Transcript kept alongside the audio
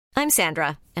I'm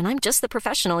Sandra, and I'm just the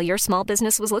professional your small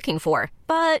business was looking for.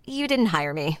 But you didn't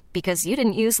hire me because you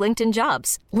didn't use LinkedIn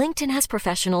Jobs. LinkedIn has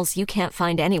professionals you can't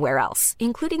find anywhere else,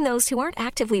 including those who aren't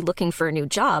actively looking for a new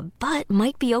job, but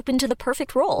might be open to the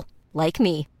perfect role, like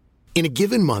me. In a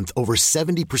given month, over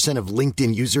 70% of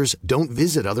LinkedIn users don't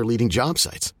visit other leading job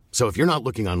sites. So if you're not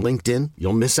looking on LinkedIn,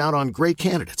 you'll miss out on great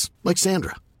candidates like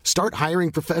Sandra. Start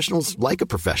hiring professionals like a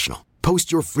professional.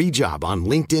 Post your free job on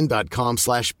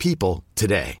linkedin.com/people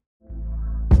today.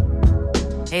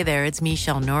 Hey there, it's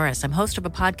Michelle Norris. I'm host of a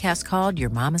podcast called Your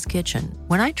Mama's Kitchen.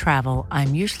 When I travel,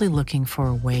 I'm usually looking for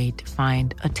a way to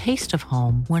find a taste of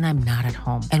home when I'm not at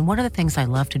home. And one of the things I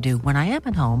love to do when I am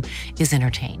at home is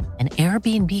entertain. And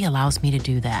Airbnb allows me to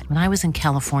do that. When I was in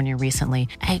California recently,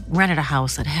 I rented a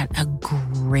house that had a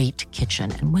great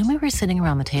kitchen. And when we were sitting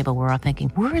around the table, we're all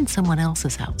thinking, we're in someone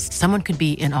else's house. Someone could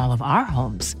be in all of our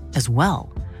homes as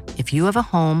well. If you have a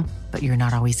home, but you're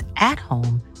not always at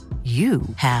home, you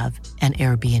have an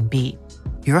Airbnb.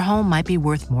 Your home might be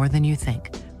worth more than you think.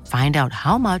 Find out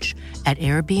how much at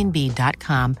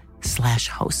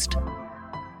airbnb.com/host.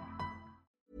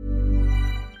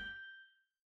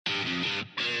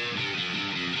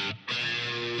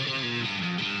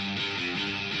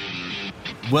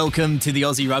 Welcome to the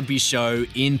Aussie Rugby Show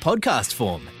in podcast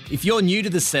form. If you're new to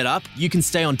the setup, you can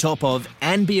stay on top of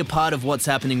and be a part of what's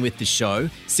happening with the show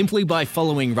simply by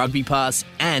following Rugby Pass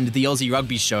and the Aussie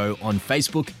Rugby Show on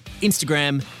Facebook,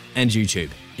 Instagram and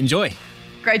YouTube. Enjoy.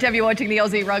 Great to have you watching the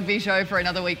Aussie Rugby Show for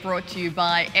another week, brought to you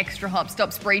by Extra Hop.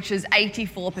 Stops breaches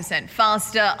 84%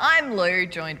 faster. I'm Lou,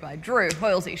 joined by Drew,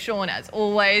 Hoylesy, Sean, as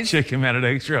always. Check him out at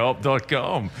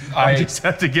extrahop.com. I just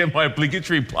had to get my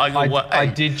obligatory plug away. I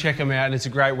did check them out, and it's a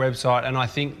great website, and I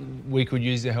think we could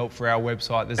use the help for our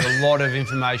website. There's a lot of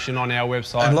information on our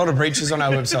website. And a lot of breaches on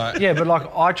our website. Yeah, but like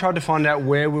I tried to find out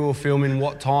where we were filming,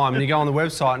 what time, and you go on the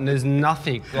website and there's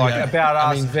nothing about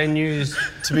us, venues,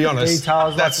 to be honest,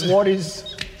 details.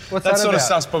 What's that sort about? of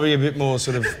stuff's probably a bit more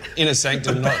sort of inner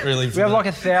sanctum, not really. We have like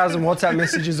 1,000 WhatsApp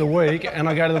messages a week, and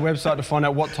I go to the website to find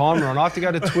out what time we're on. I have to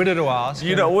go to Twitter to ask.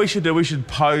 You know what we should do? We should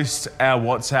post our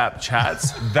WhatsApp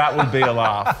chats. That would be a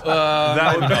laugh.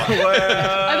 That would be.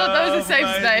 I thought that was a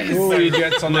safe space. Ooh, you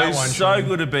gets on that one. So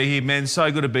good to be here, man. So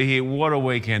good to be here. What a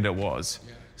weekend it was.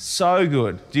 So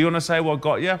good. Do you want to say what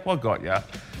got you? What got you? I'm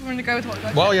going to go with what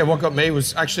got you. Well, yeah, what got me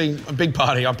was actually a big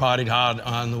party. I partied hard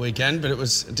on the weekend, but it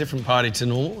was a different party to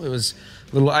normal. It was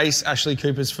little Ace Ashley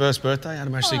Cooper's first birthday.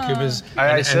 Adam Ashley Cooper's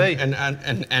AAC. and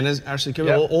Anna's Ashley Cooper.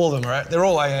 Yep. All of them are. They're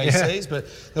all AACs, but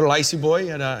little Acey boy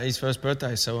had his first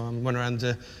birthday, so went around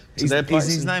to their place.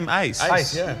 Is his name Ace?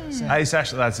 Ace, yeah. Ace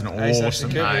Ashley. That's an awesome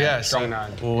name. Cooper, yeah. Strong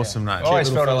name. Awesome name. I always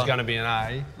felt it was going to be an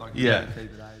A. Yeah.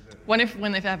 When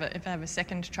they have a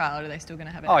second child, are they still going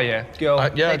to have it? Oh yeah, girl.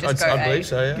 Yeah, They just go I believe A.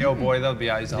 so. Yeah. Girl, boy, they'll be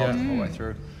A's all the way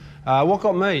through. What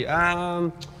got me?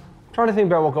 Trying to think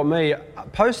about what got me.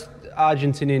 Post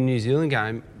Argentina and New Zealand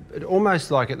game, it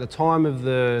almost like at the time of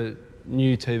the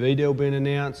new TV deal being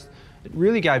announced, it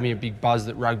really gave me a big buzz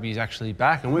that rugby is actually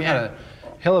back. And we've had a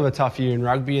hell of a tough year in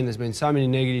rugby, and there's been so many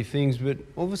negative things, but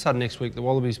all of a sudden next week the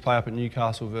Wallabies play up at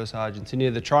Newcastle versus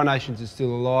Argentina. The Tri-Nations is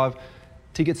still alive.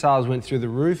 Ticket sales went through the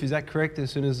roof. Is that correct?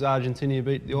 As soon as Argentina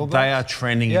beat the All Blacks? They are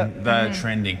trending. Yep. They are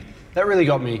trending. That really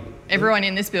got me. Everyone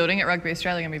in this building at Rugby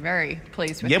Australia are going to be very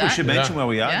pleased with that. Yeah, we should mention where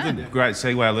we are. Yeah. Good, great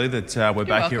segue, Lou, that we're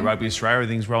back here at Rugby Australia.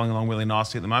 Everything's rolling along really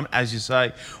nicely at the moment. As you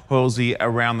say, Hoylesy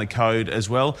around the code as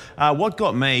well. What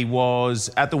got me was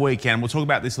at the weekend, we'll talk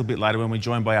about this a little bit later when we're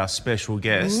joined by our special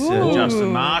guest,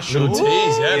 Justin Marshall. Little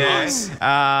tease, nice.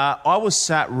 I was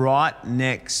sat right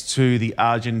next to the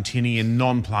Argentinian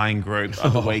non-playing group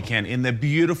of the weekend in their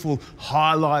beautiful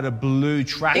highlighter blue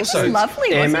track. It was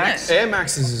lovely, wasn't it? Air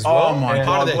Maxes as well. Oh my God!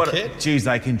 Part of their kit. Geez,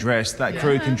 they can dress. That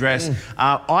crew can dress.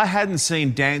 I hadn't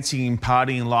seen dancing and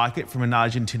partying like it from an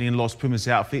Argentinian Los Pumas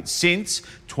outfit since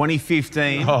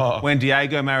 2015, when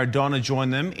Diego Maradona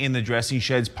joined them in the dressing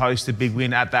sheds post the big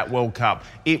win at that World Cup.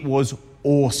 It was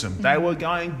awesome. They were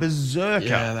going berserker.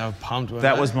 Yeah, they were pumped.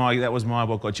 That was my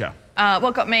what got you.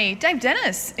 What got me? Dave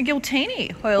Dennis, a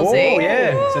Giltini, Hoylesy. Oh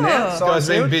yeah, it's an outside guys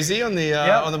been field. busy on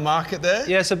the market there.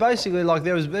 Yeah, so basically, like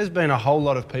there's been a whole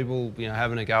lot of people,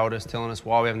 having a go at us, telling us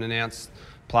why we haven't announced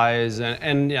players,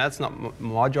 and that's not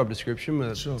my job description. But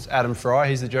it's Adam Fry,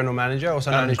 he's the general manager,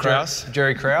 also known as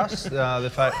Jerry Krause,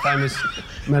 the famous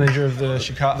manager of the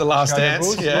Chicago. The Last Chicago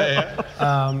Dance. Bulls. Yeah.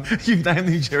 You've named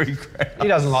him Jerry Krause. He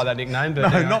doesn't like that nickname, but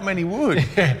no, not many would. One of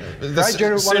the great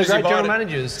general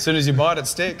managers. As soon as you buy it, it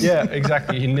sticks. Yeah,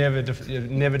 exactly. You never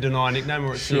deny a nickname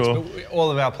or it sticks. But all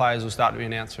of our players will start to be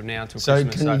announced from now until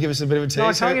Christmas. So can you give us a bit of a tease? No,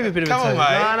 I can't give you a bit of a tease. Come on,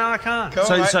 mate. No, I can't.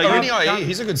 Come on, mate. Renier,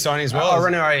 he's a good signing as well.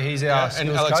 Renier, he's our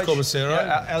skills Alex coach. Corbacero.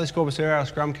 Yeah, Alex Corbacero, our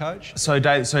scrum coach. So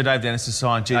Dave Dennis has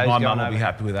signed. Gee, my mum will be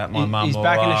happy with that. My mum He's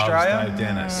back in loves Australia. Dave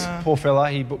Dennis. Poor fella.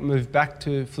 He moved back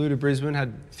flew to Brisbane,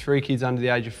 had 3 kids under the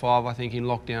age of 5, I think, in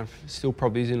lockdown. Still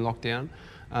probably is in lockdown.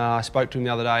 I spoke to him the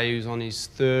other day. He was on his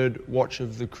 3rd watch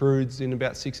of the Crudes in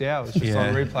about 6 hours, just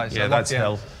on replay. So yeah, that's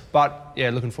hell. But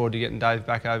yeah, looking forward to getting Dave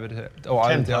back over to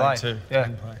LA. Too. Yeah.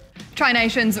 Tri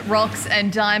Nations Rocks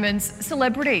and Diamonds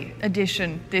Celebrity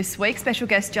Edition this week. Special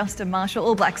guest Justin Marshall,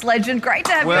 All Blacks legend. Great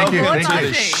to have you on board, Thank you.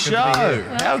 Marshy. Show.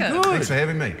 How good. Thanks for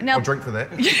having me. Now- I'll drink for that.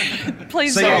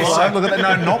 Please See, do. also, look at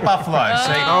that. No, not Buffalo.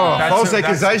 See, false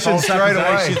accusation straight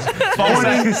away.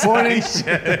 Pointing.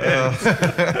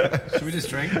 Should we just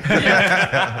drink?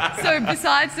 So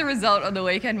besides the result on the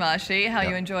weekend, Marshy, how are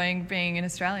you enjoying being in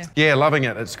Australia? Yeah, loving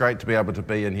it. It's great to be able to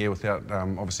be in here without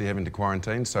obviously having to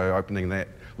quarantine. So opening that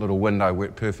little window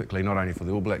worked perfectly, not only for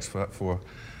the All Blacks, for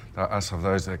us, of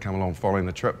those that come along following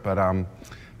the trip. But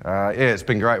yeah, it's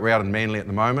been great. We're out in Manly at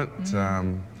the moment. I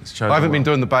haven't been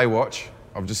doing the Baywatch.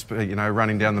 I've just,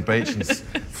 running down the beach and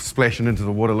splashing into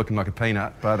the water looking like a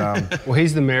peanut. But well,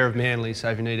 he's the mayor of Manly, so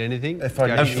if you need anything,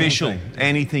 Official.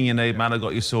 Anything you need, man, I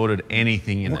got you sorted.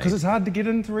 Anything you need. because it's hard to get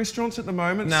into restaurants at the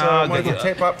moment. No, so I might as well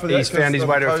tap up for that. he's found his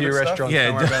way to a few restaurants. Yeah.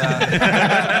 Don't worry about that.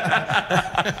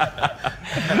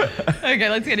 Okay,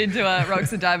 let's get into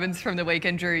Rocks and Diamonds from the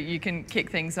weekend. Drew, you can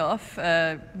kick things off.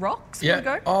 Rocks, Yeah. wanna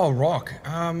go? Oh, Rock.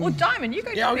 Or Diamond, you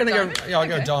go. Yeah, I'm Diamond. going to go. Yeah, I'll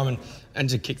go Okay. Diamond. And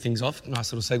to kick things off,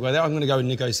 nice little segue there. I'm going to go with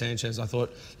Nico Sanchez. I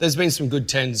thought there's been some good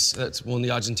 10s that's worn the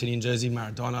Argentinian jersey,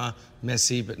 Maradona,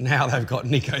 Messi, but now they've got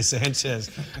Nico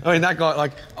Sanchez. I mean, that guy,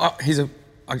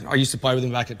 I used to play with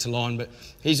him back at Toulon, but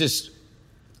he's just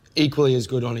equally as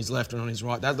good on his left and on his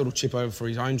right. That little chip over for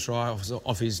his own try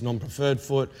off his non-preferred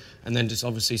foot, and then just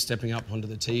obviously stepping up onto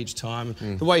the tee each time.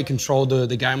 The way he controlled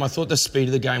the game, I thought the speed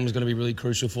of the game was going to be really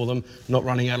crucial for them, not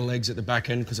running out of legs at the back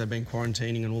end because they've been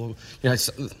quarantining and all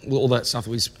that stuff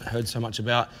that we've heard so much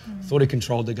about. Thought he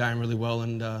controlled the game really well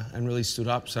and really stood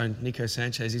up. So Nico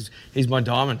Sanchez, he's my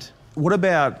diamond. What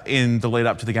about in the lead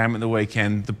up to the game at the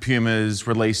weekend, the Pumas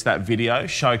released that video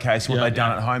showcasing what they'd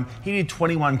done at home. He did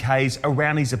 21 Ks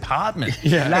around his apartment.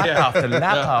 Lap after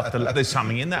lap after lap. There's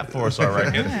something in that for us, I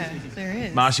reckon. Yeah, there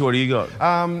is. Marshy, what do you got?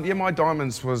 Yeah, my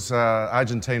diamonds was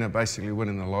Argentina basically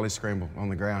winning the lolly scramble on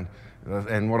the ground.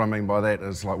 And what I mean by that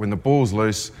is, like, when the ball's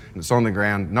loose and it's on the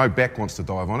ground, no back wants to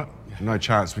dive on it. No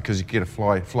chance, because you get a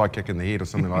fly kick in the head or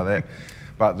something like that.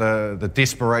 But the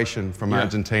desperation from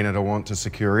Argentina to want to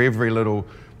secure every little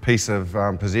piece of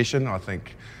possession, I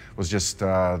think, was just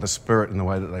the spirit and the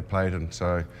way that they played. And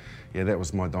so, yeah, that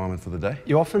was my diamond for the day.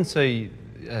 You often see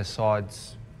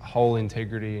sides' whole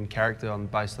integrity and character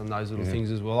based on those little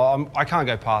things as well. I can't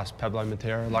go past Pablo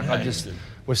Montero.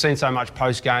 We've seen so much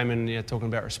post-game and talking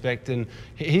about respect, and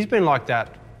he's been like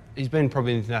that. He's been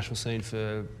probably in the international scene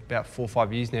for about 4 or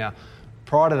 5 years now.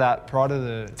 Prior to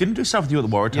the... Didn't do stuff with you at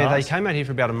the Waratahs? Yeah, they came out here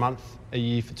for about a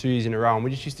year for 2 years in a row, and we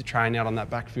just used to train out on that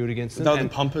backfield against them. They were the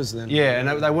pumpers then. Yeah,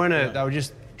 and they weren't. They were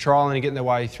just trialling and getting their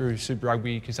way through Super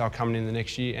Rugby because they were coming in the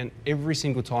next year. And every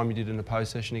single time you did an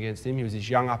opposed session against him, he was this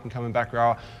young up and coming back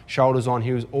rower, shoulders on.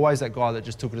 He was always that guy that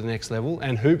just took it to the next level.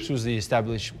 And Hoops was the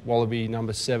established Wallaby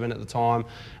number 7 at the time,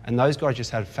 and those guys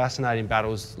just had fascinating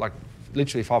battles, like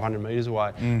literally 500 metres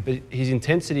away. But his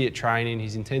intensity at training,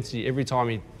 his intensity every time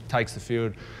he takes the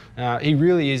field. He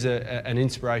really is an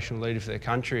inspirational leader for their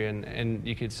country, and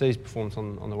you could see his performance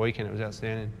on the weekend. It was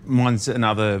outstanding. Mine's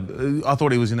another. I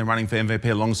thought he was in the running for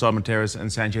MVP alongside Monteros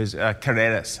and Sanchez.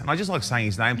 Carreras, and I just like saying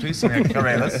his name too.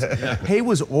 Carreras. He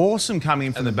was awesome coming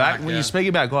in from the back. When you speak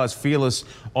about guys fearless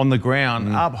on the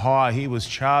ground, up high, he was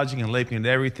charging and leaping into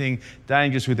everything,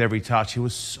 dangerous with every touch. He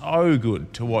was so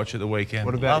good to watch at the weekend.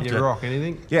 What about your rock?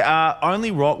 Anything? Yeah,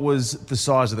 only rock was the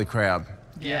size of the crowd.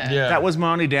 Yeah. That was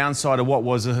my only downside of what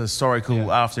was a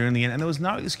historical afternoon in the end. And there was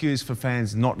no excuse for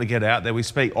fans not to get out there. We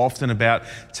speak often about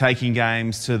taking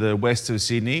games to the west of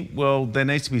Sydney. Well, there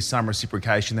needs to be some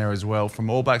reciprocation there as well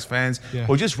from All Blacks fans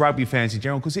or just rugby fans in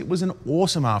general, because it was an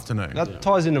awesome afternoon. That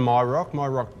ties into my rock. My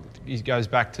rock goes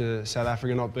back to South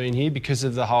Africa not being here because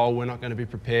of the whole, we're not going to be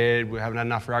prepared, we haven't had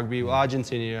enough rugby. Well,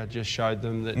 Argentina just showed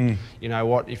them that, you know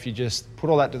what, if you just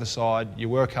put all that to the side, you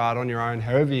work hard on your own,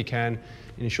 however you can,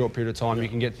 in a short period of time, you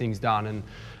can get things done.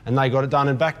 And they got it done.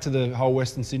 And back to the whole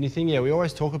Western Sydney thing, we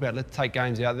always talk about, let's take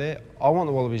games out there. I want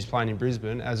the Wallabies playing in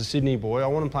Brisbane. As a Sydney boy, I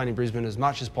want them playing in Brisbane as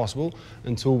much as possible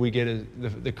until we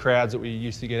get the crowds that we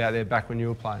used to get out there back when you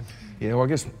were playing. Yeah, well, I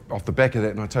guess off the back of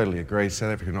that, and I totally agree,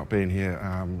 South Africa not being here,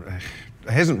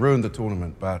 it hasn't ruined the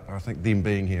tournament, but I think them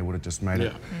being here would have just made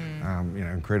it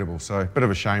incredible. So a bit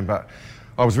of a shame, but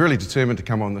I was really determined to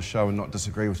come on the show and not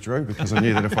disagree with Drew, because I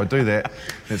knew that if I do that,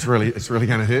 it's really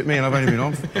going to hurt me. And I've only been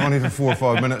on for 4 or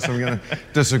 5 minutes. So I'm going to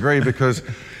disagree, because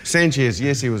Sanchez,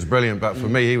 yes, he was brilliant, but for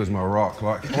me, he was my rock.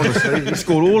 Like, honestly, he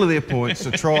scored all of their points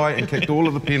to try and kicked all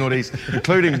of the penalties,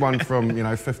 including one from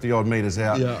 50 odd metres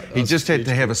out. Yeah, he just had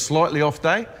to have a slightly off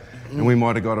day, and we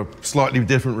might have got a slightly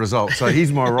different result. So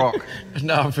he's my rock.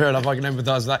 No, fair enough. I can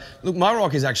empathise with that. Look, my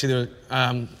rock is actually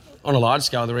on a large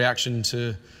scale the reaction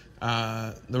to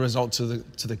the result to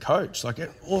the coach. Like,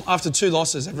 after 2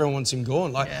 losses, everyone wants him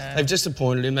gone. Like, they've just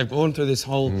appointed him. They've gone through this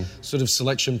whole sort of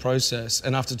selection process,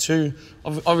 and after 2,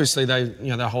 obviously they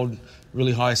hold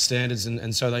really high standards,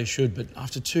 and so they should. But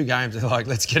after 2 games, they're like,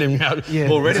 let's get him out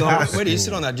already. Like, where do you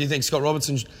sit on that? Do you think Scott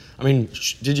Robertson? I mean,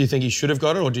 did you think he should have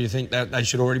got it, or do you think that they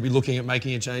should already be looking at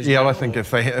making a change? Yeah, I think if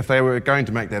they were going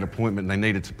to make that appointment, they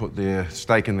needed to put their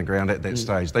stake in the ground at that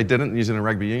stage. They didn't. New Zealand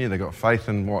Rugby Union, they got faith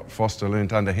in what Foster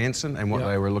learnt under Hansen and what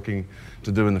they were looking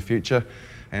to do in the future.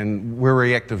 And we're a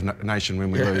reactive nation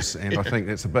when we lose, and I think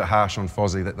it's a bit harsh on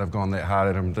Fozzie that they've gone that hard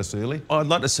at him this early. I'd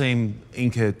like to see him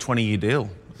ink a 20-year deal.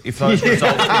 If those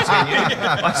results continue,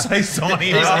 I say sign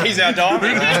him up. He's our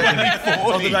diamond.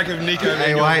 On the back of Nico.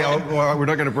 Anyway, we're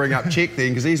not going to bring up Czech then,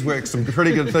 because he's worked some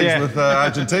pretty good things with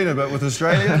Argentina, but with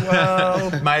Australia, well...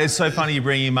 Mate, it's so funny you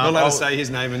bring him up. We'll let us say his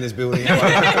name in this building.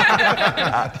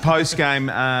 Post-game,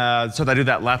 so they do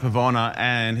that lap of honour,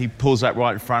 and he pulls up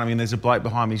right in front of me, and there's a bloke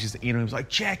behind me. He's just in, and he's like,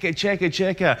 checker.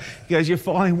 He goes, you're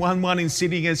fighting 1-1 in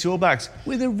Sydney against the All Blacks.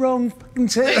 We're the wrong fucking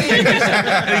team. And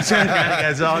he turns around and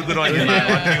goes, oh, good on you,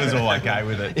 mate. He was all okay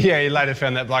with it. Yeah, he later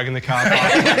found that bloke in the car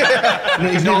park.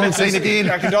 He's not been seen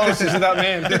again. Condolences to that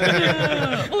man.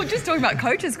 Well, just talking about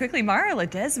coaches quickly, Mario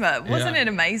Ledesma, wasn't it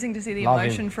amazing to see the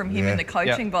emotion from him in the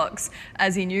coaching box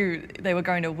as he knew they were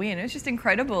going to win? It was just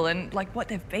incredible, and like what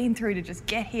they've been through to just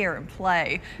get here and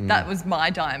play. That was my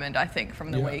diamond, I think,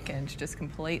 from the weekend, just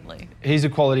completely. He's a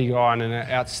quality guy and an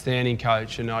outstanding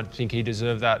coach, and I think he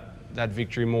deserved that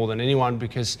victory more than anyone,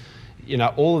 because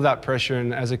all of that pressure,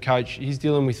 and as a coach, he's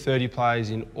dealing with 30 players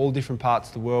in all different parts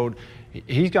of the world.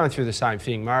 He's going through the same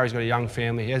thing. Mario's got a young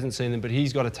family, he hasn't seen them, but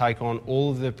he's got to take on all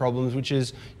of their problems, which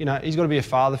is, he's got to be a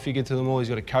father figure to them all, he's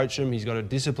got to coach them, he's got to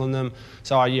discipline them.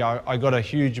 So, I got a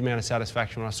huge amount of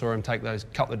satisfaction when I saw him take those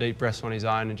couple of deep breaths on his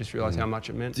own and just realise how much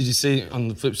it meant. Did you see, on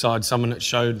the flip side, someone that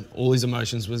showed all his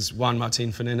emotions was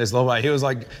Martin Fernandez-Lowe. He was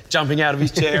like jumping out of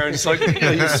his chair and just like,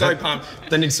 he was so pumped.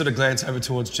 Then he'd sort of glance over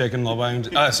towards Czech and Lowe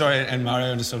and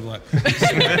Mario, and just sort of like,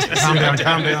 calm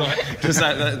down. Like, just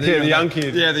the young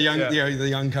kid. Yeah, the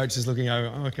young coach is looking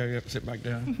over. Oh, okay, sit back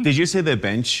down. Did you see their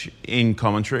bench in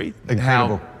commentary?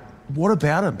 Incredible. What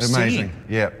about them? Amazing.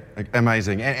 Yeah,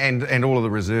 amazing. And all of the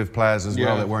reserve players as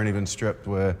well that weren't even stripped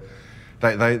were...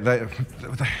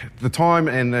 the time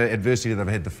and the adversity they've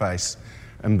had to face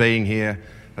and being here,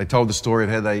 they told the story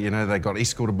of how they got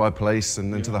escorted by police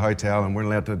and into the hotel and weren't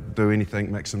allowed to do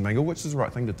anything, mix and mingle, which is the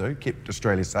right thing to do, kept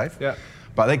Australia safe. Yeah.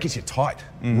 But that gets you tight,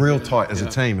 real tight as a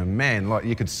team. And man, like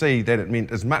you could see that it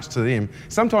meant as much to them.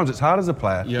 Sometimes it's hard as a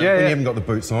player when you haven't got the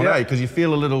boots on, because you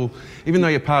feel a little, even though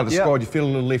you're part of the squad, you feel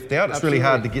a little left out. It's really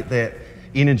hard to get that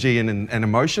energy and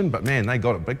emotion, but man, they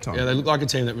got it big time. Yeah, they look like a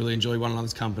team that really enjoy one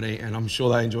another's company, and I'm sure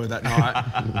they enjoyed that night.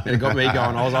 And it got me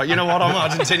going. I was like, you know what, I'm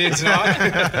Argentinian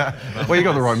tonight. Well, you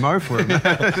got the right mo for him.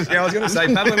 Yeah, I was going to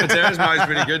say, Pablo Matera's mo is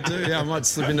pretty good too. Yeah, I might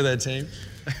slip into their team.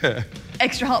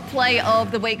 Extra hot play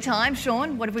of the week time.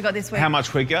 Sean, what have we got this week? How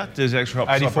much quicker does extra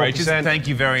hot stop breaches? Thank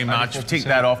you very much. 84%. Tick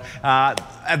that off.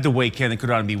 At the weekend, there could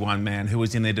only be one man who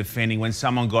was in there defending when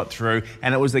someone got through,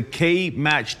 and it was the key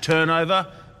match turnover.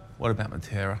 What about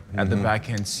Matera at the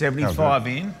back end? 75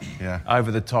 in,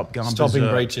 over the top, going stopping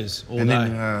breaches all day.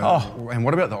 And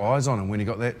what about the eyes on him when he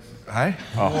got that? Hey?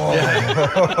 I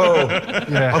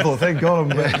thought, thank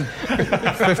God I'm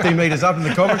 15 metres up in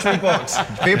the commentary box.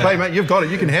 Fair play, mate. You've got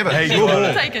it. You can have it. Hey,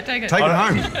 take it. Take it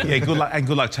home. Yeah, good luck, and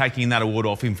good luck taking that award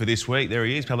off him for this week. There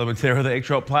he is, Pablo Matera, the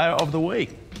extra hot player of the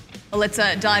week. Well, let's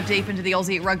dive deep into the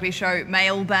Aussie Rugby Show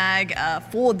mailbag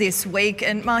for this week.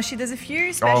 And Marshy, there's a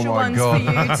few special ones for you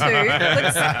too.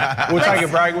 We'll take a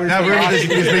break.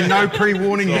 There's been no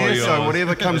pre-warning here, so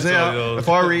whatever comes out, if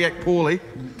I react poorly...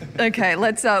 Okay,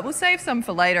 we'll save some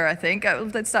for later, I think.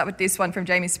 Let's start with this one from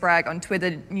Jamie Sprague on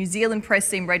Twitter. New Zealand press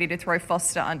seem ready to throw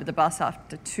Foster under the bus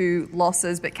after 2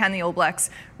 losses, but can the All Blacks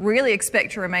really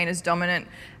expect to remain as dominant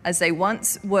as they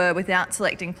once were without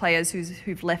selecting players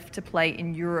who've left to play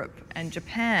in Europe and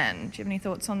Japan? Do you have any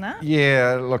thoughts on that?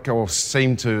 Yeah, look, or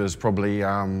seem to is probably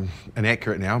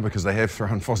inaccurate now because they have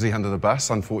thrown Fozzie under the bus,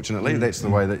 unfortunately. That's the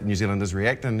way that New Zealanders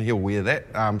react, and he'll wear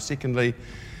that. Secondly,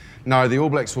 No, the All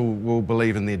Blacks will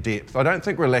believe in their depth. I don't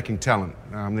think we're lacking talent.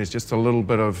 There's just a little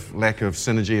bit of lack of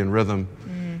synergy and rhythm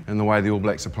in the way the All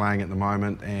Blacks are playing at the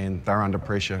moment, and they're under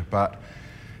pressure. But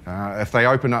if they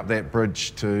open up that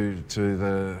bridge to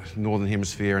the Northern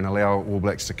Hemisphere and allow All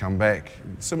Blacks to come back,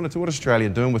 similar to what Australia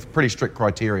are doing with pretty strict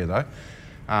criteria though,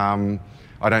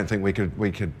 I don't think we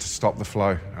could stop the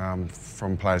flow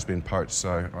from players being poached,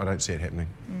 so I don't see it happening.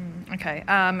 Okay,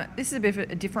 this is a bit of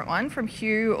a different one from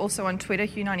Hugh, also on Twitter,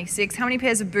 Hugh96. How many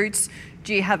pairs of boots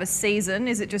do you have a season?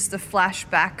 Is it just the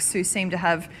flashbacks who seem to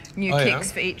have new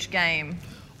kicks for each game?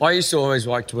 I used to always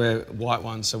like to wear white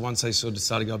ones, so once they sort of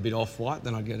started to go a bit off-white,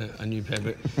 then I'd get a new pair.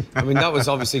 But, I mean, that was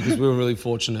obviously because we were really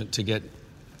fortunate to get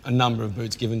a number of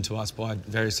boots given to us by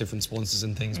various different sponsors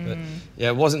and things. But, yeah,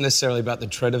 it wasn't necessarily about the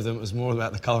tread of them, it was more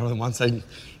about the colour of them. Once they,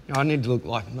 I need to look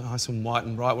like nice and white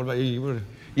and bright. What about you?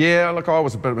 Yeah, look, I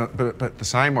was a bit the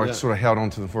same. I sort of held on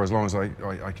to them for as long as I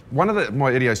one of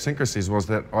my idiosyncrasies was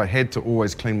that I had to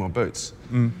always clean my boots,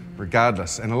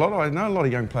 regardless. And I know a lot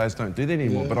of young players don't do that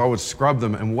anymore, but I would scrub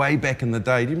them. And way back in the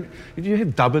day, did you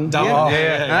have dubbin?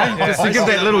 Just to give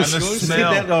that little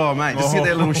smell. Just get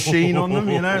that little sheen on them,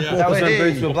 you know. Yeah. That was when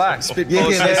boots were black.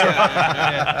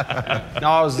 No,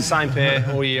 I was the same pair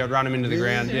all year. I'd run them into the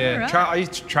ground. Yeah, right. I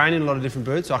used to train in a lot of different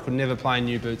boots. I could never play in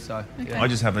new boots though. Okay. I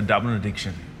just have a Dublin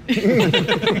addiction.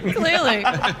 Clearly.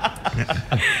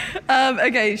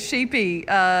 Okay, Sheepy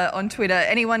on Twitter.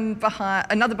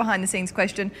 Another behind the scenes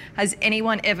question. Has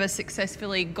anyone ever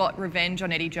successfully got revenge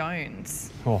on Eddie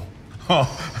Jones? He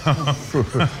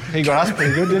got us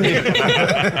pretty good, didn't he?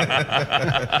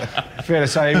 Fair to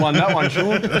say he won that one,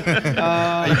 Sean.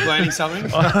 Are you planning something?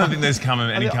 I don't think there's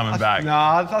any coming back. No,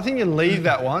 I think you leave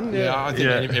that one. Yeah, I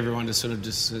think everyone just sort of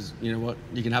just says, you know what,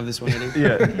 you can have this one,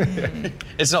 Eddie.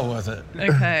 It's not worth it.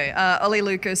 Okay, Ollie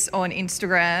Lucas on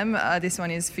Instagram. This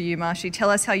one is for you, Marshy. Tell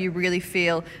us how you really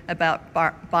feel about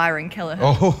Byron Kelleher.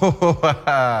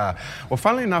 Well,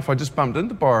 funnily enough, I just bumped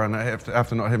into Byron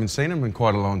after not having seen him in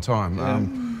quite a long time.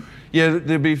 It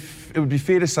would be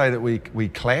fair to say that we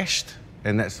clashed,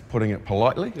 and that's putting it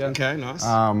politely. Yeah. Okay, nice.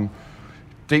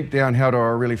 Deep down, how do I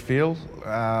really feel?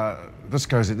 This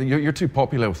goes. You're too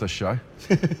popular with this show.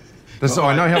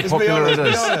 I know how popular it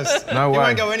is. No way. You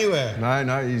won't go anywhere.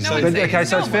 No. Okay,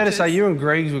 so it's fair to say you and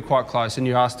Griggs were quite close, and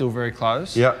you are still very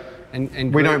close. Yeah.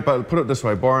 And we don't. But put it this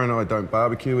way, Byron and I don't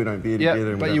barbecue. We don't beer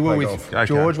together. But you were with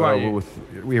George, weren't you? With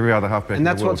every other halfback. And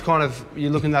that's what's kind of, you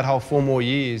look in that whole 4 more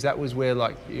years. That was where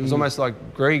it was almost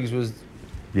like Griggs was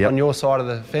on your side of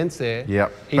the fence there. Yeah.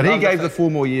 But he gave the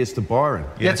 4 more years to Byron.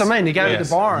 Yes. That's what I mean. He gave it to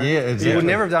Byron. Yeah, exactly. He would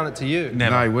never have done it to you.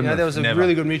 Never. No, he wouldn't. There was a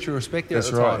really good mutual respect there at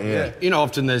the time. Yeah. You know,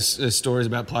 often there's stories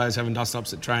about players having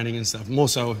dust-ups at training and stuff. More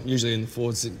so, usually in the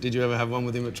forwards. Did you ever have one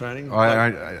with him at training?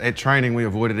 At training, we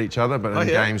avoided each other, but in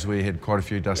games, we had quite a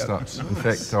few dust-ups. Nice. In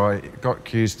fact, I got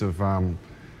accused of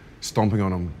stomping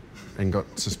on him and got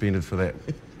suspended for that.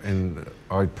 And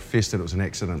I professed that it was an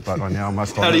accident, but I now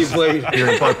must... How do you plead?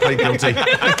 I plead guilty.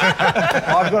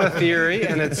 I've got a theory,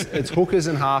 and it's hookers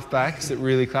and halfbacks that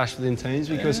really clash within teams,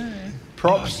 because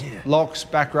props, locks,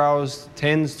 back rowers,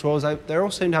 10s, 12s, they all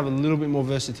seem to have a little bit more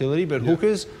versatility, but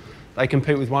hookers, they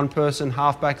compete with one person,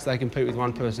 halfbacks, they compete with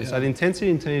one person. So the intensity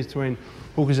in teams between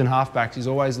hookers and halfbacks is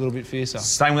always a little bit fiercer.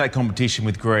 Staying with that competition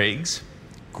with Griggs,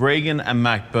 Gregan and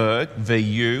Mac Burke v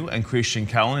you and Christian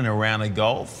Cullen in a round of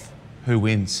golf. Who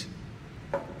wins?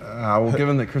 Well,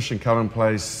 given that Christian Cullen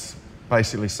plays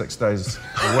basically 6 days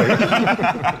a week,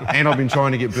 and I've been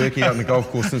trying to get Berkey out on the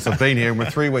golf course since I've been here, and we're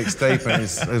 3 weeks deep, and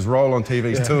his role on TV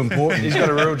is too important. He's got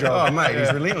a real job. Oh, mate,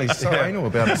 he's relentless, so anal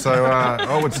about it. So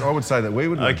I would say that we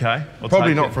would win. Okay.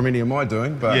 Probably not from any of my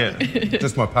doing, but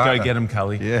just my partner. Go get him,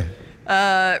 Cully.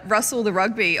 Yeah. Russell the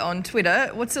Rugby on Twitter.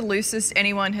 What's the loosest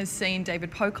anyone has seen David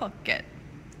Pocock get?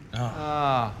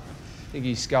 I think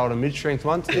he sculled a mid-strength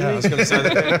once, didn't he? I was going to say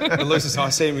that. The loosest I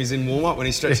see him is in warm-up when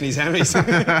he's stretching his hammies.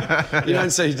 You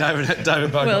don't see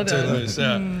David Pocock too loose.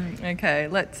 Okay,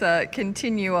 let's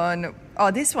continue on. Oh,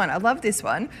 this one. I love this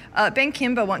one. Ben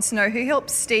Kimber wants to know who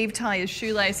helped Steve tie his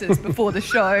shoelaces before the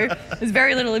show. There's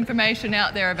very little information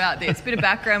out there about this. Bit of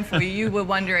background for you. You were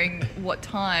wondering what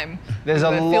time. There's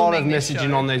a lot of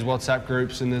messaging on these WhatsApp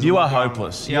groups. And you are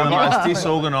hopeless. You're the most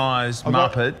disorganised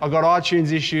muppet. I've got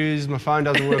iTunes issues. My phone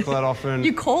doesn't work all that often.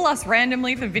 You call us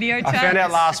randomly for video chats. I found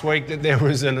out last week that there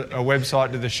was a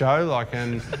website to the show,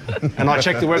 and I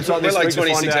checked the website this week. We're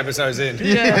like 26 episodes in.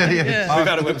 Yeah. We've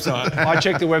had a website. I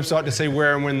checked the website to see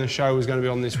where and when the show was going to be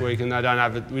on this week, and they don't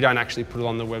have it. We don't actually put it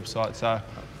on the website. So,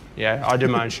 yeah, I do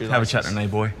my own shoelaces. Have a chat to me,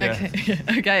 boy. Okay.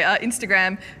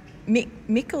 Instagram.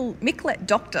 Micklet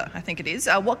Doctor, I think it is.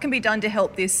 What can be done to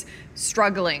help this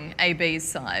struggling AB's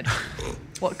side?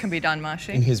 what can be done,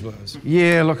 Marshy? In his words.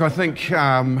 Yeah, look, I think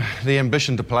the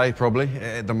ambition to play probably.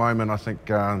 At the moment, I think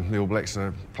the All Blacks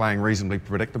are playing reasonably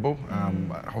predictable.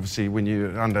 Obviously, when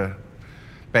you're under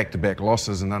back-to-back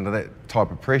losses and under that type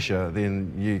of pressure,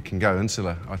 then you can go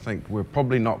insular. I think we're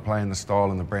probably not playing the style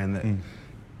and the brand that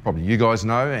probably you guys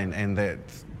know, and that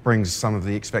brings some of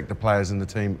the X-Factor players in the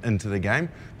team into the game,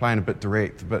 playing a bit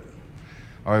direct, but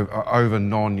over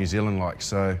non-New Zealand-like,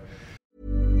 so...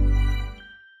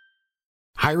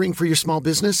 Hiring for your small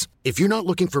business? If you're not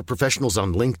looking for professionals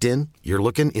on LinkedIn, you're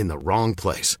looking in the wrong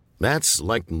place. That's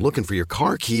like looking for your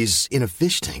car keys in a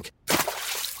fish tank.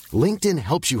 LinkedIn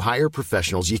helps you hire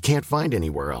professionals you can't find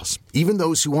anywhere else, even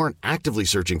those who aren't actively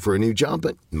searching for a new job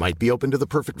but might be open to the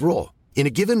perfect role. In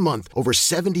a given month, over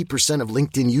 70% of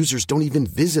LinkedIn users don't even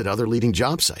visit other leading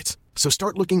job sites. So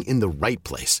start looking in the right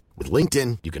place. With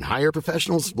LinkedIn, you can hire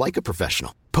professionals like a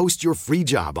professional. Post your free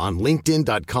job on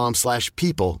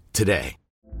linkedin.com/people today.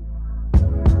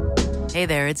 Hey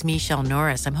there, it's Michelle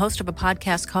Norris. I'm host of a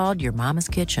podcast called Your Mama's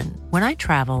Kitchen. When I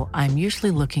travel, I'm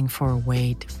usually looking for a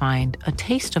way to find a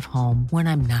taste of home when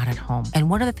I'm not at home. And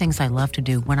one of the things I love to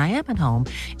do when I am at home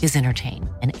is entertain.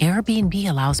 And Airbnb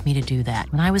allows me to do that.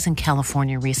 When I was in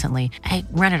California recently, I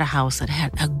rented a house that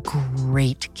had a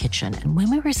great kitchen. And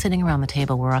when we were sitting around the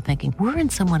table, we were all thinking, we're in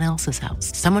someone else's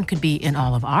house. Someone could be in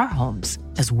all of our homes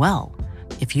as well.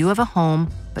 If you have a home,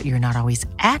 but you're not always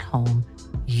at home,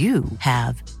 you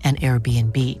have an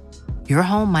Airbnb. Your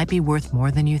home might be worth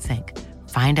more than you think.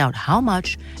 Find out how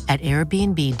much at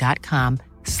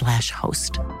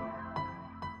airbnb.com/host.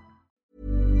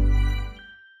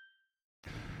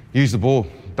 Use the ball.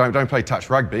 Don't play touch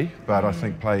rugby, but I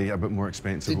think play a bit more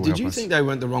expensive. Did you think they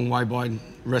went the wrong way by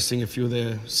resting a few of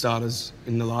their starters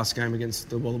in the last game against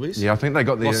the Wallabies? Yeah, I think they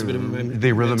got their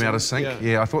rhythm out of sync.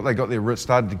 Yeah. I thought they got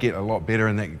started to get a lot better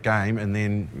in that game, and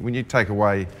then when you take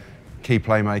away key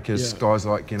playmakers, guys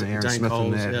like Aaron Dane Smith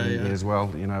Coles, and that as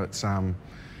well, it's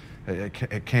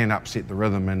it can upset the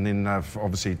rhythm, and then they've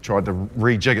obviously tried to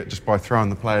rejig it just by throwing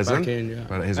the players Back in,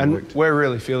 but it hasn't worked. We're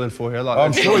really feeling for you. Like,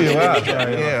 I'm sure you are.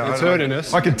 Yeah, it's hurting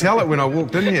us. I could tell it when I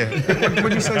walked in here.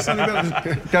 Would you say something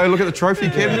about go look at the trophy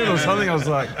cabinet or something? I was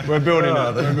like, we're building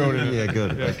it. We're building it. Yeah,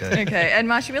 good. Okay. Okay, and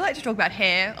Marsha, we like to talk about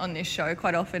hair on this show.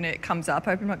 Quite often it comes up.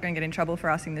 I hope I'm not going to get in trouble for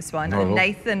asking this one. Not at all.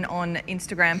 Nathan on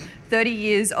Instagram, 30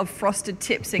 years of frosted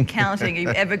tips and counting. Are you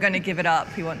ever going to give it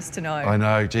up? He wants to know. I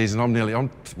know, geez,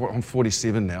 and I'm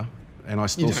 47 now, and I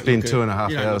still spend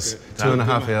 2.5 hours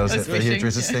at the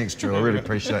hairdressers. Thanks, Drew. I really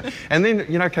appreciate it. And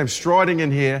then, came striding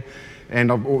in here, and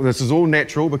this is all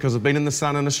natural because I've been in the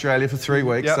sun in Australia for 3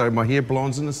 weeks, so my hair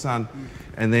blondes in the sun.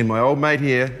 And then my old mate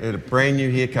here had a brand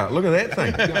new haircut. Look at that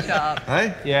thing.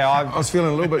 Hey? Yeah, I was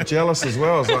feeling a little bit jealous as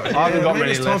well. I was like, I haven't got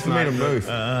many it's left, time for me to move.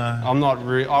 I'm not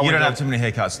really. You don't have too many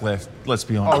haircuts left, let's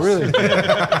be honest. Oh, really?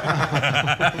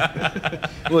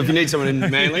 Well, if you need someone in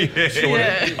Manly, sure,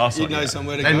 you know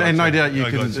somewhere to go. And no doubt you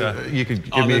could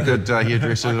give me a good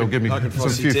hairdresser. It'll give me a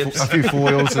few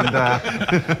foils and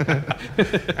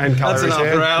That's enough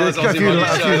for hours. a few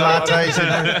lattes.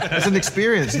 It's an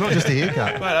experience, not just a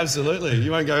haircut. Mate, absolutely. You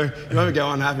won't go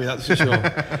unhappy, that's for sure.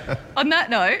 On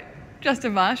that note,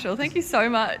 Justin Marshall, thank you so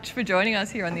much for joining us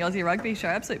here on the Aussie Rugby Show.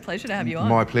 Absolute pleasure to have you on.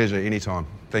 My pleasure, anytime.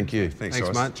 Thank you. Thanks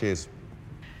guys. Mate. Cheers.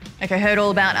 Okay, heard all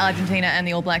about Argentina and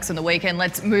the All Blacks on the weekend.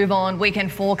 Let's move on.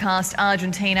 Weekend forecast,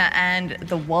 Argentina and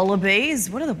the Wallabies.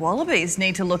 What do the Wallabies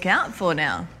need to look out for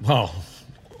now? Well,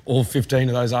 all 15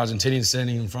 of those Argentinians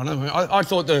standing in front of them. I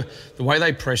thought the way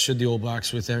they pressured the All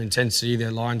Blacks with their intensity, their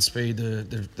line speed,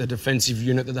 the defensive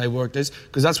unit that they worked as,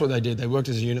 because that's what they did. They worked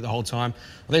as a unit the whole time.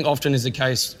 I think often is the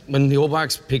case when the All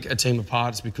Blacks pick a team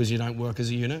apart, it's because you don't work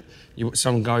as a unit.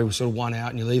 Some go sort of one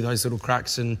out and you leave those little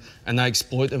cracks and they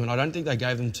exploit them. And I don't think they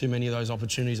gave them too many of those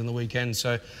opportunities on the weekend.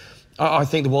 So I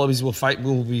think the Wallabies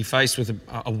will be faced with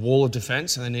a wall of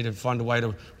defence, and they need to find a way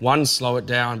to, one, slow it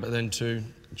down, but then two,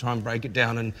 try and break it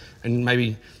down and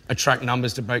maybe attract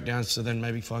numbers to break down, so then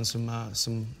maybe find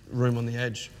some room on the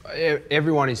edge.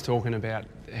 Everyone is talking about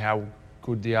how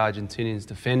good the Argentinians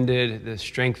defended, the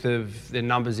strength of their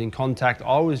numbers in contact.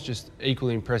 I was just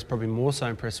equally impressed, probably more so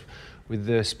impressed with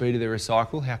the speed of their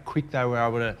recycle, how quick they were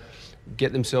able to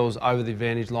get themselves over the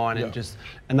advantage line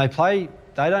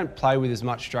they don't play with as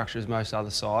much structure as most other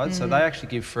sides, so they actually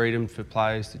give freedom for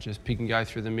players to just pick and go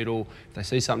through the middle. If they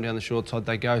see something down the short side,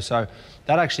 they go. So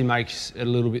that actually makes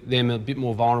it them a bit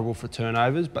more vulnerable for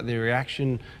turnovers, but their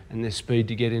reaction and their speed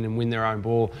to get in and win their own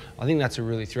ball, I think that's a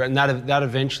really threat. And that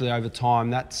eventually, over time,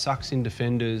 that sucks in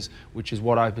defenders, which is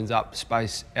what opens up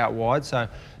space out wide. So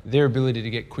their ability to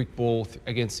get quick ball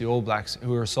against the All Blacks,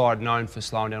 who are a side known for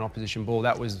slowing down opposition ball,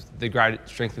 that was the great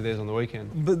strength of theirs on the weekend.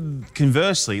 But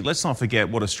conversely, let's not forget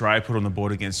forget what Australia put on the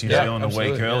board against New Yeah, Zealand a week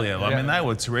absolutely, earlier. yeah. I mean, they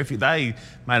were terrific. They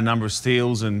made a number of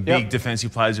steals and big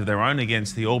defensive plays of their own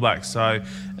against the All Blacks. So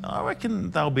I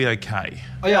reckon they'll be okay.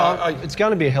 Oh, yeah, it's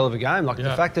going to be a hell of a game. Like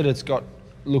the fact that it's got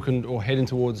looking or heading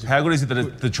towards. How good is it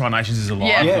that the Tri Nations is alive?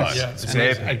 Yeah. Yes, Yeah,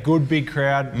 it's a good big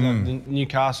crowd. Like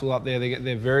Newcastle up there,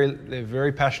 they're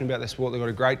very passionate about their sport. They've got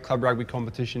a great club rugby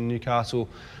competition in Newcastle.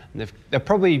 And they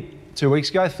probably 2 weeks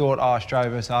ago thought, Australia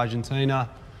versus Argentina,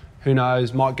 who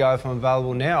knows, might go if I'm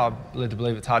available now. I'm led to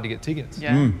believe it's hard to get tickets.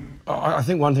 Yeah. I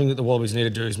think one thing that the Wallabies need to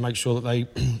do is make sure that they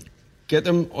get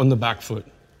them on the back foot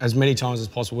as many times as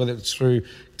possible, whether it's through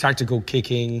tactical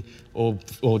kicking or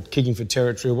kicking for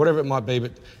territory or whatever it might be.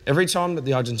 But every time that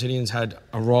the Argentinians had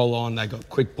a roll on, they got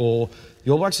quick ball, the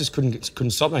All Blacks just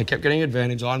couldn't stop them. They kept getting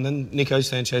advantage on. And then Nico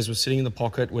Sanchez was sitting in the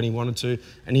pocket when he wanted to,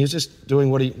 and he was just doing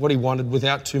what he wanted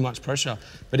without too much pressure.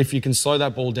 But if you can slow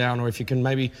that ball down, or if you can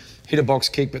maybe hit a box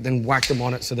kick but then whack them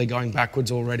on it so they're going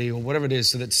backwards already, or whatever it is,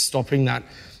 so that's stopping that,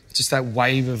 just that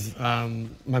wave of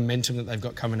momentum that they've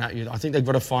got coming at you. I think they've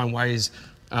got to find ways,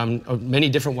 many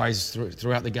different ways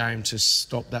throughout the game to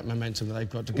stop that momentum that they've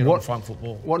got to get on front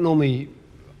football. What normally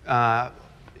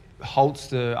halts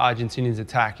the Argentinians'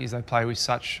 attack is they play with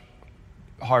such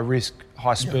high risk,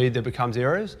 high speed that becomes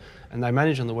errors, and they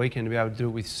managed on the weekend to be able to do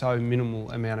it with so minimal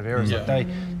amount of errors. Yeah. Like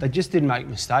they just didn't make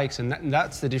mistakes, and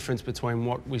that's the difference between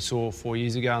what we saw 4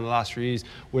 years ago and the last 3 years.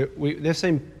 They've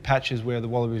seen patches where the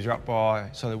Wallabies are up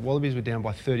by, so the Wallabies were down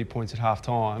by 30 points at half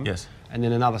time. Yes. And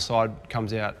then another side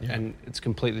comes out and it's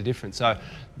completely different. So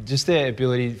just their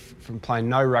ability from playing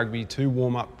no rugby, 2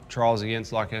 warm-up trials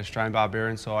against like an Australian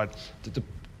Barbarian side,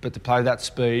 but to play that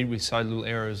speed with so little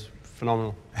errors,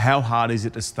 phenomenal. How hard is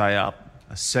it to stay up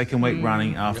a second week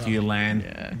running after you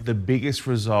land the biggest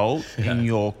result in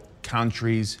your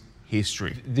country's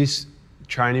history? This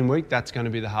training week, that's going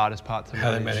to be the hardest part to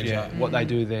How they manage that. what they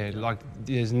do there. Like,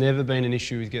 there's never been an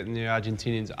issue with getting the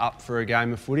Argentinians up for a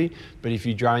game of footy, but if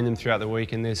you drain them throughout the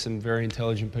week, and there's some very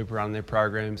intelligent people running their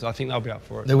programs, I think they'll be up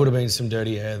for it. There would have been some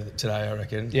dirty air today, I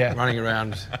reckon. Yeah. Running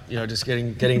around, just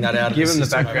getting that out of Give the them the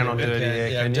system background maybe on a bit. dirty air,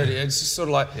 Yeah, can dirty you? air. It's just sort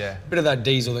of like a bit of that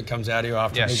diesel that comes out of you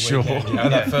after a big sure. weekend.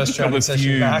 That first training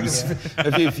session back. fumes.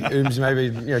 A few fumes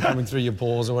maybe coming through your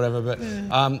pores or whatever.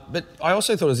 But I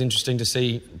also thought it was interesting to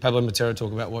see Pablo Matera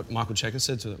talk about what Michael Cheika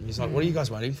said to them. He's like, what are you guys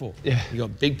waiting for? Yeah. You've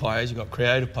got big players, you've got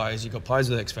creative players, you've got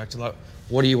players with X Factor. Like,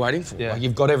 what are you waiting for? Yeah. Like,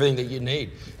 you've got everything that you need.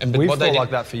 And We've what felt they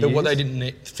like that for But what years. they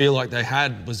didn't feel like they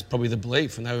had was probably the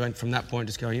belief, and they went from that point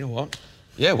just going, you know what?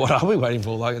 Yeah, what are we waiting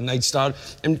for? Like, and they'd start,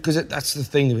 and because that's the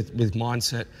thing with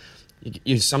mindset.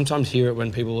 You sometimes hear it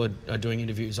when people are doing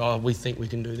interviews. Oh, we think we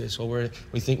can do this, or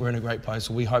we think we're in a great place,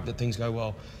 or we hope that things go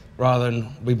well, rather than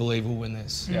we believe we'll win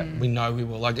this. Yeah. We know we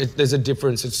will. Like, there's a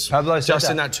difference. It's Pablo said just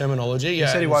that. in that terminology. He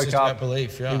said he it's woke just up. about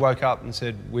belief. Yeah. He woke up and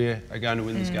said, "We are going to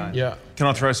win this game." Yeah. Can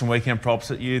I throw some weekend props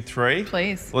at you three?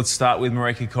 Please. Let's start with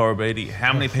Marika Korobidi.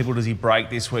 How many people does he break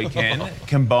this weekend,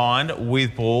 combined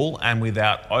with ball and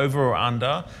without, over or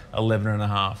under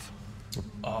 11.5?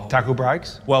 Tackle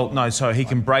breaks. Well, no, so he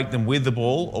can break them with the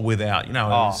ball or without.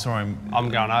 I saw him. I'm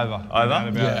going over.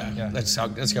 Over? Yeah. Let's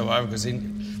go over, because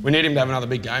we need him to have another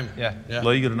big game. Yeah.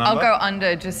 Lee, you got a number? I'll go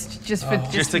under just for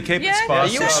Just to keep it Yeah,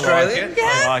 spicy. you I Australian? like it.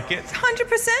 I like it.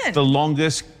 100%. The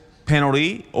longest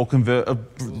penalty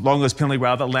longest penalty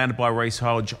landed by Reece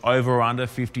Hodge, over or under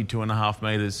 52.5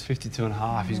 metres.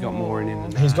 52.5. He's got more in him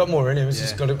than that. He's got more in him. It's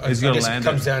just got to, I He's got to guess land it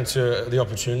comes it. down to the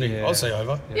opportunity. Yeah. I'll say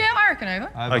over. Yeah, I reckon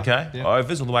over. Okay, Yeah.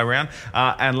 overs all the way around.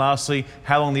 And lastly,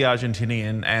 how long the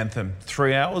Argentinian anthem?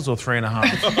 3 hours or 3.5?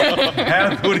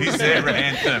 How good is their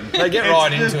anthem? They get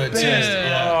right into it too.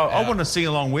 I want to sing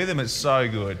along with them. It's so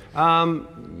good.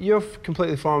 You're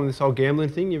completely fine with this whole gambling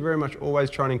thing. You're very much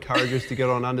always trying to encourage us to get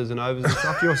on unders and overs and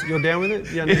stuff. You're down with it?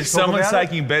 You don't need If to talk someone's about it?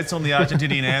 taking bets on the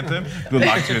Argentinian anthem, good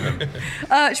luck to them.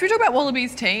 Should we talk about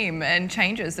Wallabies team and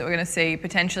changes that we're going to see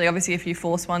potentially? Obviously, a few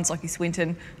forced ones like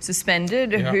Swinton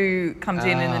suspended. Who comes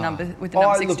in the number with the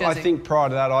number 6 jersey? I think prior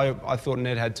to that, I thought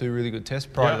Ned had 2 really good tests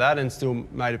prior to that and still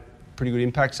made a pretty good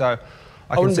impact. So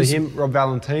I can see him, Rob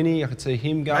Valentini, I could see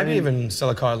him going Maybe in. even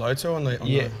Salakai Loto on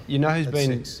the You know who's at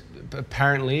been... 6.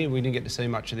 Apparently, we didn't get to see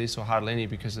much of this or hardly any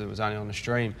because it was only on the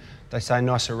stream. They say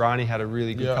Naisarani had a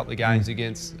really good couple of games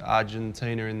against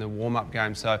Argentina in the warm-up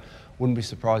game, so wouldn't be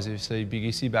surprised if you see Big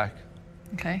Issy back.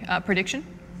 Okay, prediction?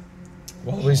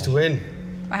 Wallabies to win.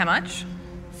 By how much?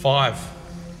 5.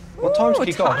 What time's Ooh,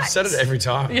 kick-off? tight. I've said it every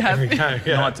time. Yeah. Every game.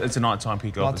 Yeah. It's a nighttime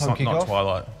kickoff. It's Nighttime not kick-off?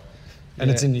 twilight.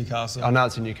 And it's in Newcastle. I know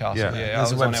it's in Newcastle. Yeah. I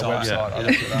There's was a on our website. website. I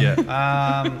looked at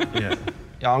that. Yeah.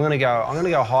 Yeah, I'm gonna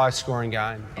go high scoring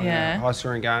game. Yeah. High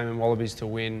scoring game and Wallabies to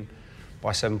win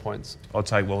by 7 points. I'll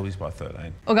take Wallabies by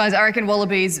 13. Well, guys, I reckon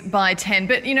Wallabies by 10.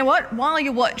 But you know what? While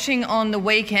you're watching on the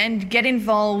weekend, get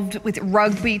involved with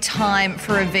Rugby Time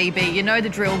for a VB. You know the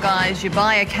drill, guys. You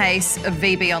buy a case of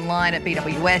VB online at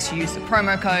BWS. You use the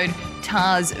promo code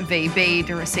TARSVB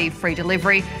to receive free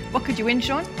delivery. What could you win,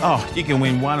 Sean? Oh, you can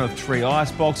win one of 3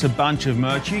 icebox, a bunch of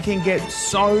merch. You can get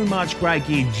so much great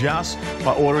gear just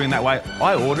by ordering that way.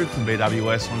 I ordered from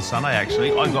BWS on Sunday,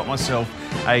 actually. I got myself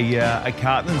a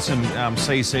carton and some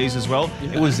CCs as well.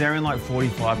 Yeah. It was there in like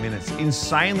 45 minutes.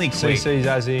 Insanely quick. CCs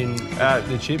as in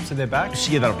the chips at their back?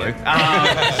 Yeah, that'll do.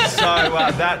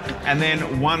 And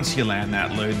then once you land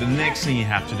that, Lou, the next thing you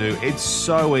have to do, it's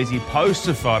so easy. Post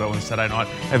a photo on Saturday night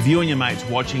of you and your mates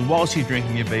watching whilst you're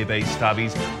drinking your BB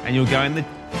stubbies, and you'll go in the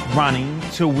running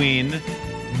to win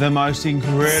the most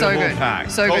incredible pack.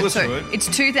 So good. So it's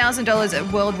 $2,000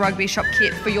 at World Rugby Shop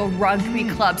kit for your rugby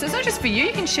club. So it's not just for you,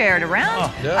 you can share it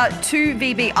around. 2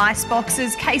 VB ice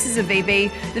boxes, cases of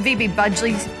VB, the VB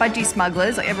budgie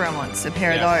smugglers, like everyone wants a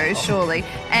pair of those, surely.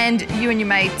 And you and your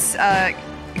mates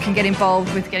can get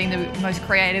involved with getting the most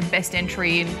creative, best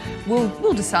entry, and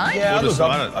we'll decide. Yeah,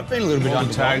 I've been a little bit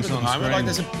undertags on the moment.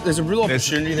 Like there's a real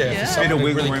opportunity there for someone to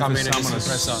really come in and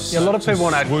impress us. Yeah, a lot of people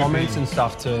want to add comments and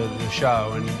stuff to the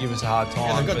show and give us a hard time.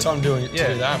 Yeah, they've got time to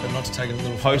do that, but not to take a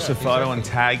little post a photo and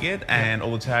tag it, and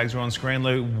all the tags are on screen.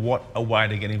 Lou, what a way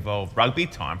to get involved. Rugby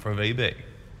Time for a VB.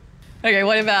 Okay,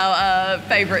 one of our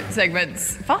favourite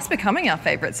segments, fast becoming our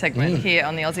favourite segment here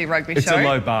on the Aussie Rugby Show. It's a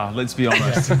low bar, let's be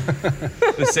honest.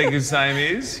 The second same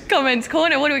is? Comments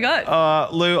Corner, what do we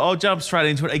got? Lou, I'll jump straight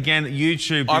into it. Again,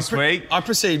 YouTube this week. I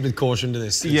proceed with caution to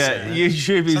this. Yeah,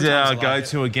 YouTube is our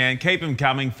go-to again. Keep them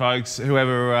coming, folks,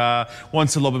 whoever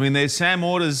wants to lob them in there. Sam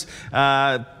Orders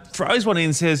throws one in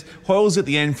and says, Hoyle's at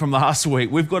the end from last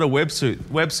week. We've got a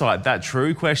website, that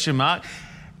true, ?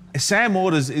 Sam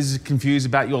Orders is confused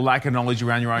about your lack of knowledge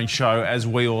around your own show, as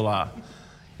we all are.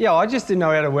 Yeah, I just didn't know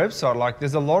we had a website. Like,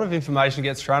 there's a lot of information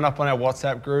gets thrown up on our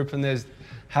WhatsApp group, and there's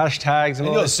hashtags and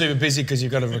all. You're super busy because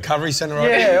you've got a recovery centre, right?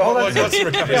 Yeah, what's the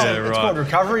recovery centre? It's called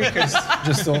recovery because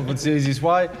just thought it's the easiest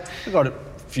way. We've got a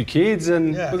few kids and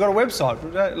we've got a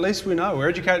website. At least we know. We're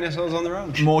educating ourselves on the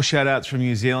road. More shout-outs from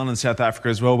New Zealand and South Africa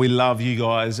as well. We love you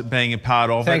guys being a part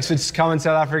of Thanks for coming,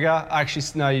 South Africa. Actually,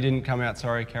 no, you didn't come out.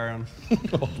 Sorry, carry on.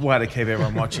 Way to keep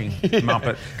everyone watching,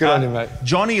 Muppet. Good on you, mate.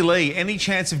 Johnny Lee, any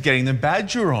chance of getting the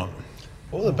badge you're on?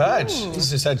 Oh, the badge.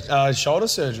 He's just had shoulder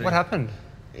surgery. What happened?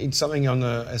 It's something on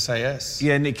the SAS.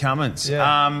 Yeah, Nick Cummins. Yeah.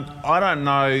 I don't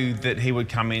know that he would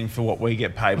come in for what we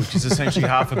get paid, which is essentially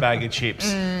half a bag of chips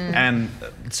and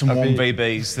some warm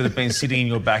VBs that have been sitting in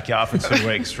your backyard for 2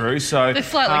 weeks, Drew. So you're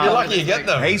lucky you get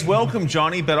them. He's welcome,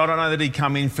 Johnny, but I don't know that he'd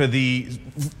come in for the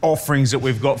offerings that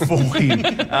we've got for him. He's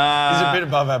a bit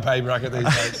above our pay bracket these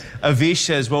days. Avish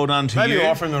says, well done to you. Maybe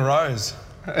offer him a rose.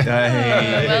 Hey,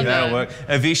 that'll work.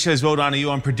 Avish says, well done to you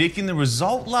on predicting the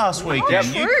result last weekend.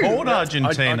 You called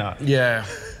Argentina. Yeah.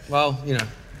 Well, you know.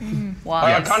 Wow.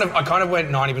 I kind of went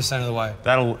 90% of the way.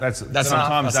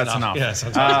 Sometimes that's enough. Yeah,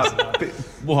 sometimes that's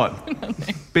enough.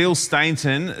 What? Bill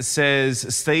Stainton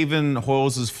says Stephen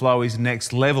Hoyles' flow is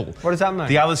next level. What does that mean?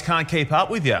 The others can't keep up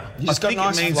with you. I think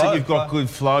it means that you've got good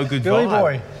flow, good Billy vibe.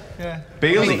 boy. Yeah.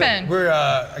 Billy.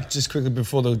 We're just quickly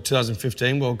before the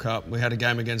 2015 World Cup, we had a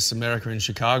game against America in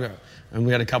Chicago, and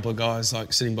we had a couple of guys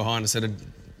like sitting behind us that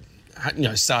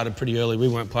had, started pretty early. We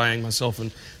weren't playing, myself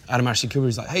and Adam Ashley Cooper.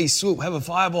 He's like, "Hey, Swoop, have a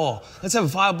fireball. Let's have a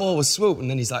fireball with Swoop." And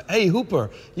then he's like, "Hey, Hooper,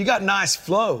 you got nice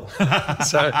flow."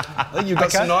 So I think you've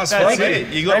got some nice flow.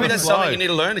 Maybe that's something you need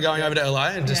to learn to going over to LA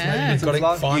and just maybe you've got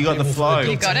to find you got the flow.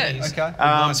 You got it. Okay.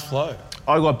 Nice flow.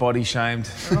 I got body shamed.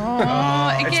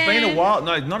 Again. It's been a while.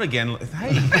 No, not again. Hey,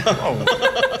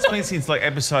 it's been since like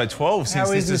episode 12 since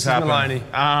this has happened.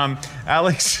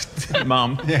 Alex,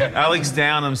 Mum, Alex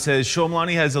Downham says Sean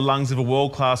Maloney has the lungs of a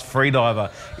world-class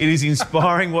freediver. It is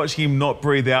inspiring watching him not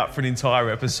breathe out for an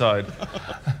entire episode.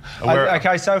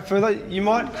 Okay, so you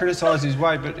might criticise his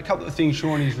weight, but a couple of things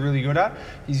Sean is really good at.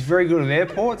 He's very good at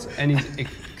airports and he's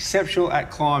exceptional at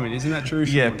climbing. Isn't that true,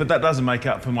 Sean? Yeah, but that doesn't make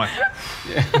up for my...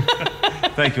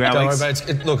 Thank you, Alex. Don't worry about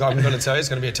it. Look, I'm going to tell you, it's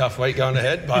going to be a tough week going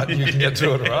ahead, but you can get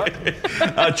through it, all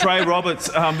right? Trey Roberts,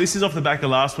 this is off the back of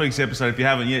last week's episode. If you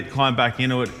haven't yet, climb back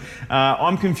into it.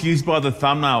 I'm confused by the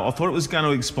thumbnail. I thought it was going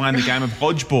to explain the game of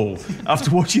hodgeball.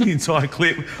 After watching the entire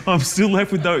clip, I'm still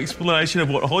left with no explanation of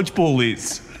what hodgeball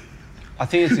is. I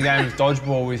think it's a game of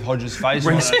dodgeball with Hodges' face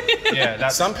on it. Yeah,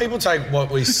 some people take what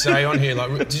we say on here.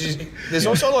 Like, there's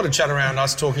also a lot of chat around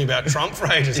us talking about Trump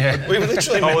phrases. Yeah. We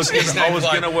literally I was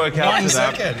going to work out for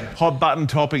that. Second. Hot button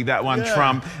topic, that one,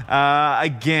 Trump.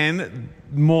 Again,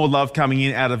 more love coming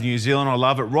in out of New Zealand. I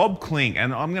love it. Rob Klink,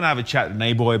 and I'm going to have a chat to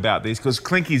Knee-Boy about this because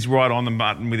Klinky's right on the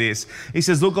button with this. He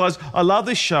says, look, guys, I love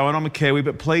this show and I'm a Kiwi,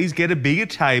 but please get a bigger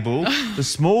table. The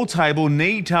small table,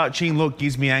 knee-touching look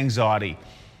gives me anxiety.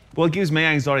 Well, it gives me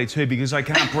anxiety too because I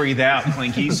can't breathe out,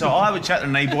 Clinky. So I'll have a chat to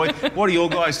Knee-Boy. What are your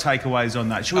guys' takeaways on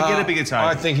that? Should we get a bigger table?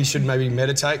 I think he should maybe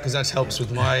meditate because that helps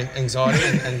with my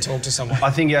anxiety and talk to someone. I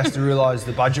think he has to realise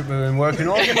the budget we've been working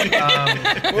on.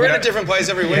 We're in a different place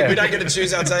every week. Yeah. We don't get to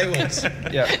choose our tables.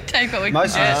 Yeah. Take what we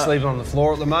Most can of us sleeping on the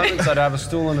floor at the moment, so to have a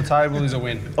stool on the table is a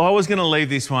win. I was going to leave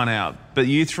this one out, but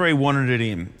you three wanted it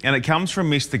in. And it comes from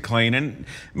Mr. Clean. And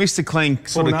Mr. Clean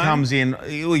sort of comes in,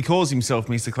 he calls himself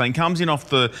Mr. Clean, comes in off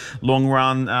the long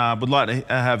run, would like to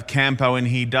have Campo, and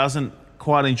he doesn't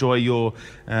quite enjoy your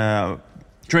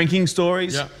drinking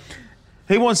stories. Yeah.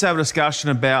 He wants to have a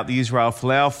discussion about the Israel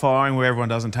Folau firing where everyone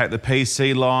doesn't take the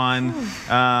PC line,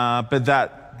 but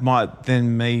that might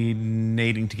then mean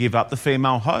needing to give up the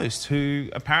female host who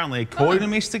apparently, according to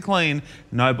Mr. Clean,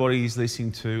 nobody's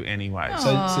listening to anyway.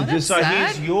 Oh, So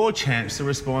here's your chance to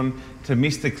respond to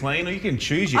Mr. Clean, or you can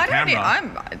choose your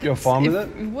camera. You're fine with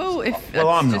it? Well, if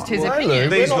I'm that's just not. his Well, opinion.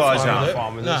 These We're not guys fine with aren't it.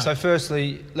 fine with No. it. So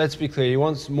firstly, let's be clear, he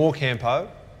wants more Campo.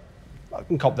 I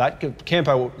can cop that.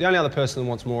 Campo, the only other person that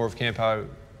wants more of Campo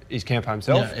is Campo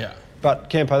himself. Yeah. But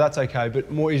Campo, that's okay.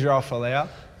 But more Israel Folau,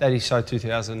 that is so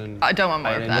 2000. I don't want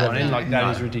more of that.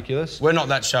 That is ridiculous. We're not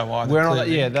that show either. We're not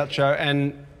clearly. that show.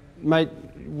 And mate,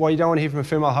 why you don't want to hear from a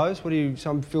female host? What are you,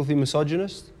 some filthy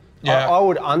misogynist? Yeah. I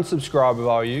would unsubscribe if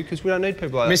I were you because we don't need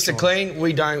people like that. Mr. Clean,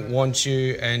 we don't want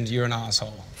you and you're an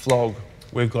asshole. Flog.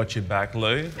 We've got your back,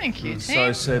 Lou. Thank you, So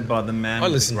team. said by the man I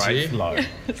with listen the to great you. flow.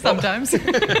 Sometimes.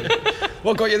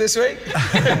 What got you this week?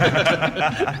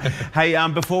 Hey,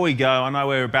 before we go, I know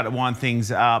we're about to wind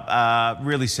things up.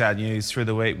 Really sad news through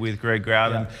the week with Greg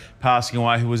Growden passing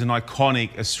away, who was an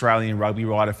iconic Australian rugby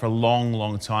writer for a long,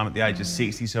 long time at the age of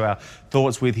 60. So our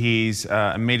thoughts with his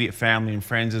immediate family and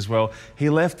friends as well. He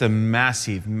left a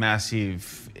massive,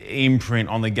 massive imprint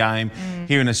on the game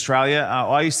here in Australia.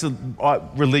 I used to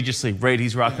religiously read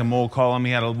his Ruck and More column.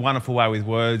 He had a wonderful way with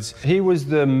words. He was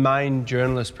the main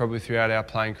journalist probably throughout our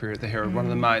playing career at the Herald. One of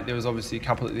the main. There was obviously a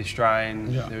couple at the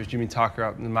Australian. There was Jimmy Tucker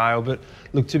up in the Mail. But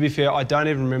look, to be fair, I don't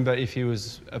even remember if he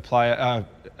was a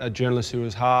journalist who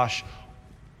was harsh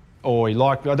or he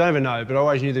liked me. I don't even know, but I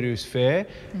always knew that he was fair.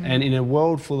 And in a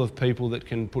world full of people that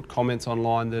can put comments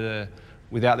online that are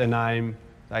without their name,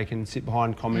 they can sit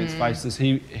behind comments, faceless.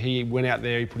 He went out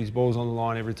there, he put his balls on the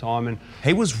line every time. And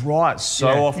he was right so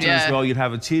often as well. You'd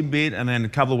have a tidbit and then a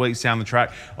couple of weeks down the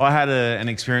track. I had an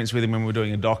experience with him when we were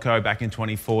doing a doco back in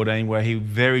 2014 where he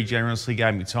very generously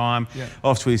gave me time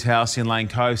off to his house in Lane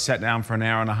Cove, sat down for an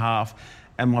hour and a half,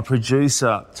 and my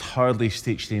producer totally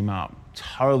stitched him up.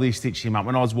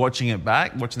 When I was watching it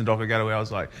back, watching the doco go away, I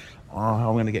was like, oh,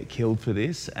 I'm going to get killed for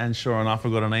this. And sure enough, I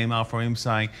got an email from him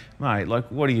saying, mate, like,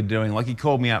 what are you doing? Like, he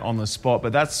called me out on the spot,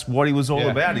 but that's what he was all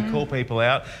about. He called people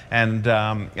out, and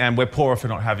we're poorer for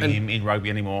not having him in rugby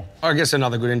anymore. I guess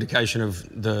another good indication of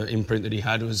the imprint that he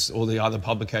had was all the other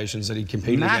publications that he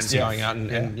competed against, going out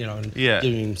and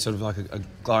giving him sort of like a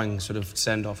glowing sort of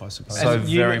send-off, I suppose. So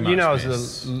you know,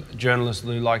 as a journalist,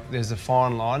 Lou, like, there's a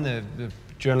fine line. The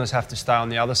journalists have to stay on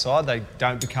the other side. They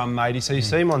don't become matey. So you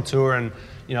see them on tour and,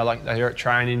 you know, like they're at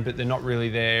training, but they're not really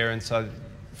there. And so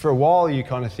for a while you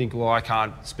kind of think, well, I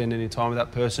can't spend any time with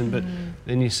that person. But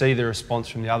then you see the response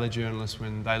from the other journalists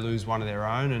when they lose one of their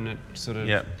own, and it sort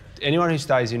of... Anyone who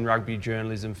stays in rugby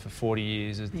journalism for 40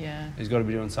 years has got to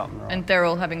be doing something right. And they're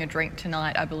all having a drink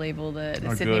tonight, I believe, all the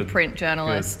Sydney print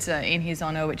journalists in his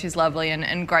honour, which is lovely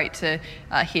and great to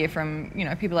hear from, you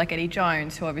know, people like Eddie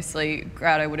Jones, who obviously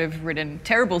Graudo would have written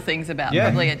terrible things about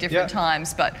probably at different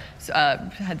times, but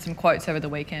had some quotes over the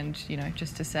weekend, you know,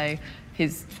 just to say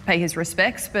pay his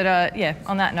respects. But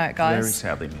on that note, guys,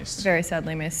 very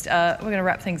sadly missed. We're going to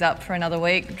wrap things up for another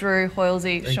week. Drew,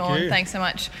 Hoylesy, Sean, thanks so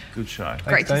much. Good show.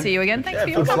 Great to see you again. Thanks for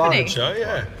your company.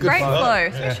 Great flow,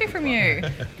 especially from you.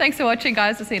 Thanks for watching,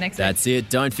 guys. We'll see you next week. That's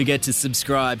it. Don't forget to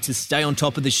subscribe to stay on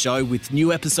top of the show with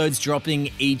new episodes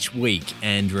dropping each week.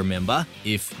 And remember,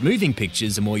 if moving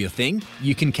pictures are more your thing,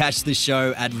 you can catch the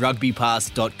show at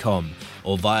rugbypass.com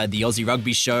or via the Aussie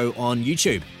Rugby Show on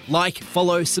YouTube. Like,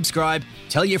 follow, subscribe,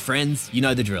 tell your friends, you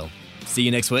know the drill. See you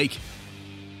next week.